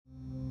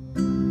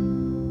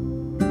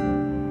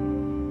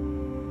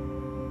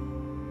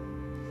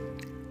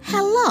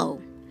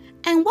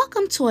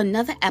to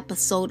another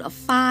episode of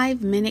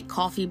 5-Minute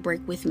Coffee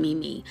Break with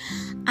Mimi.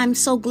 I'm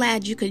so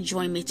glad you could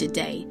join me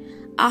today.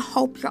 I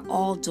hope you're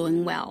all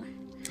doing well.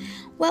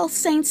 Well,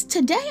 Saints,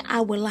 today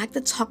I would like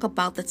to talk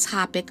about the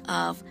topic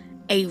of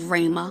a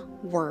Rhema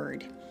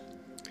word.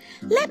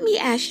 Let me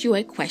ask you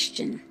a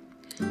question.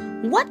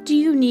 What do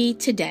you need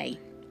today?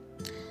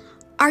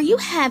 Are you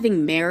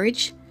having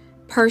marriage,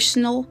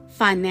 personal,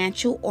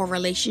 financial, or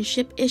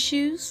relationship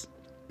issues?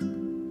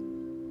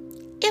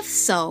 If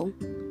so,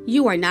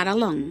 you are not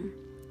alone.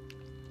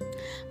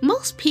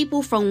 Most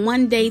people from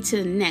one day to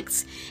the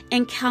next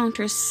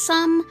encounter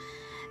some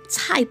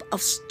type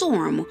of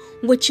storm,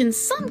 which in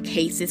some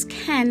cases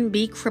can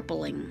be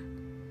crippling.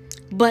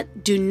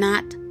 But do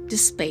not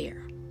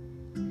despair.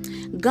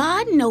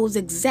 God knows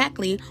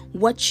exactly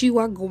what you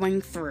are going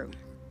through.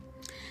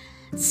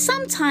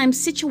 Sometimes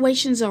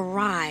situations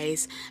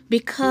arise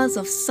because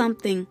of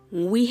something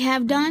we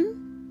have done,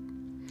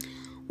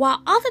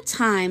 while other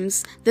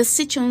times the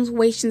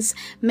situations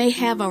may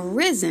have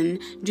arisen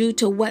due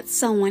to what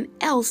someone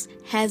else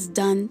has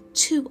done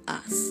to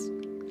us,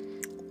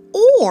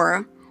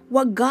 or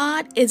what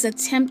God is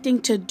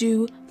attempting to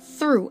do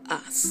through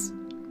us.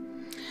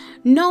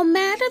 No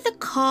matter the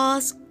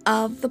cause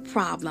of the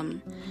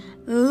problem,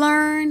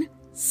 learn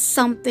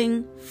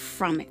something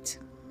from it.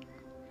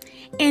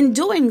 In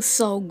doing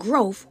so,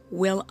 growth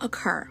will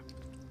occur.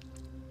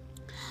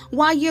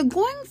 While you're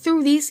going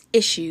through these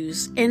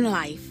issues in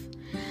life,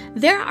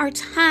 there are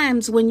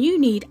times when you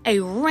need a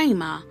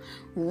Rhema,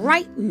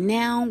 right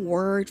now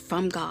word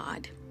from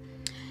God.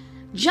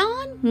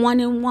 John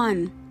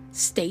 1:1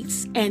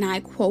 states, and I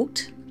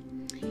quote,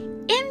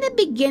 "In the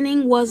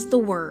beginning was the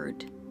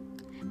Word,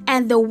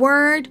 and the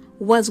Word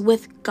was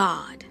with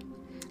God,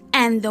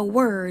 and the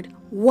Word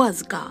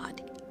was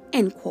God."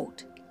 End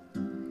quote.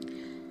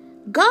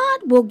 God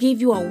will give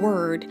you a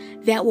word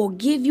that will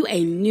give you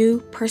a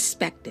new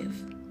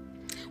perspective,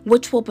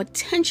 which will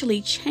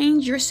potentially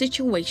change your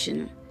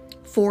situation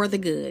for the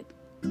good.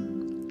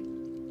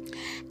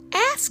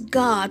 Ask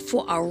God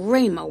for a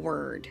Rhema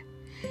word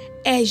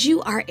as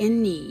you are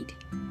in need,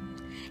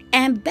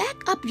 and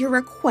back up your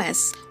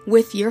requests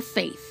with your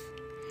faith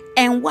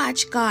and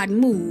watch God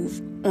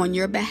move on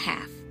your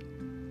behalf.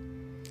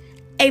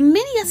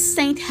 Many a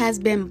saint has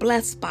been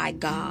blessed by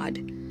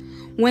God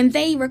when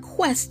they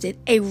requested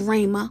a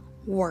Rhema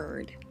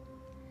word.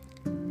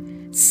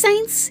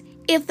 Saints,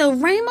 if the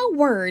Rhema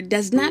word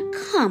does not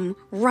come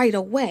right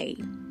away,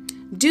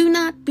 do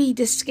not be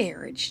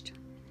discouraged.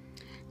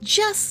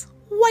 Just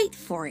wait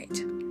for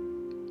it.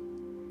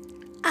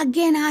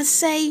 Again, I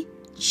say,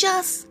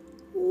 just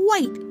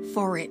wait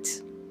for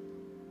it.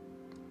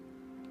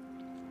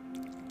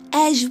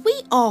 As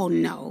we all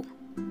know,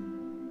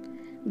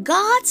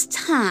 God's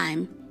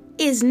time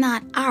is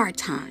not our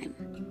time,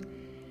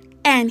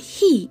 and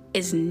He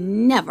is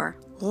never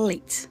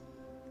late.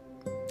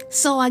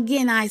 So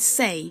again, I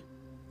say,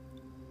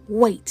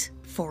 wait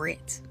for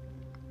it.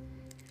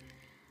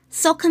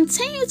 So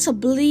continue to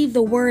believe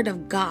the word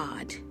of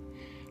God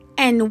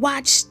and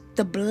watch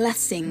the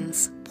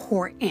blessings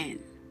pour in.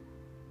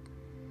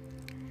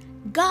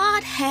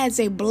 God has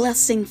a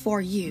blessing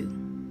for you,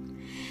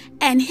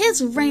 and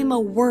His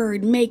Rhema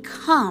word may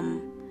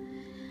come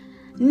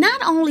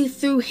not only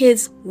through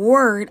His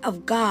word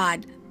of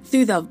God,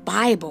 through the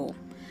Bible,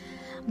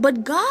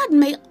 but God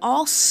may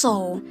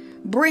also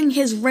bring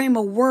His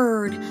Rhema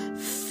word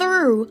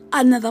through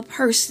another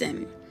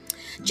person.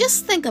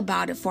 Just think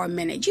about it for a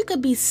minute. You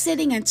could be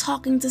sitting and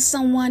talking to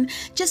someone,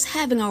 just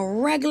having a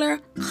regular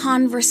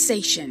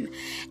conversation,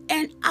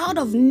 and out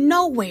of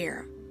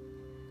nowhere,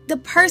 the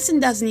person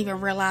doesn't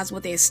even realize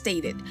what they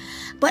stated,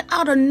 but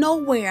out of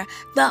nowhere,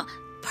 the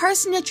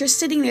person that you're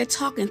sitting there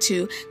talking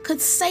to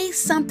could say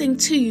something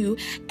to you,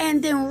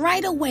 and then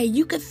right away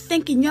you could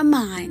think in your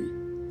mind,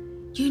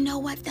 you know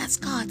what, that's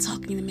God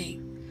talking to me.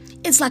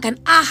 It's like an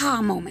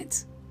aha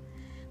moment.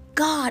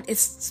 God is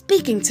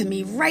speaking to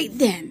me right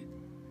then.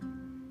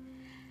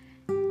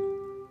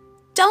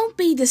 Don't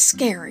be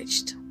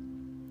discouraged.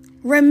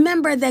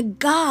 Remember that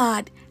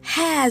God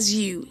has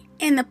you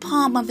in the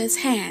palm of His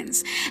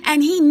hands,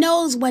 and He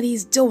knows what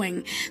He's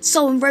doing.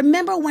 So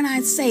remember when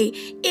I say,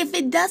 if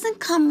it doesn't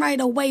come right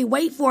away,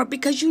 wait for it,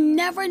 because you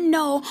never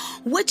know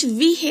which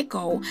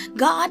vehicle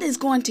God is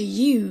going to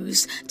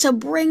use to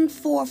bring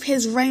forth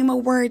His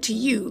Rhema word to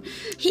you.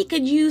 He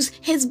could use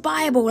His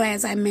Bible,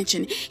 as I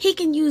mentioned. He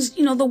can use,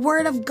 the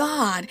word of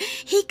God.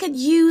 He could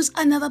use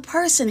another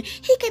person.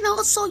 He can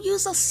also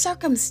use a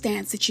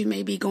circumstance that you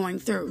may be going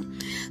through.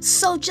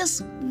 So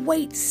just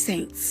wait,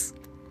 saints.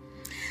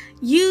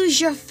 Use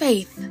your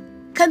faith.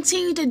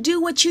 Continue to do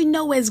what you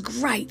know is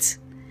right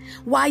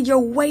while you're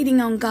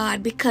waiting on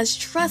God, because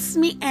trust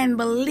me and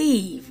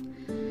believe.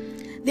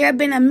 There have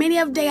been a many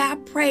of days I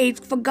prayed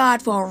for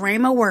God for a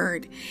Rhema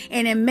word,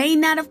 and it may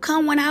not have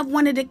come when I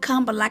wanted it to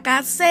come, but like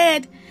I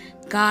said,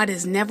 God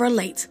is never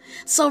late.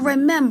 So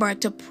remember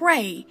to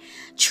pray,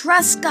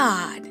 trust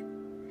God,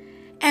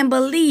 and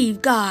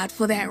believe God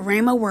for that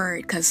Rhema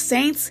word, because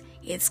saints,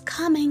 it's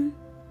coming.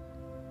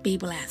 Be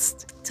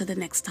blessed. Till the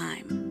next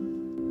time.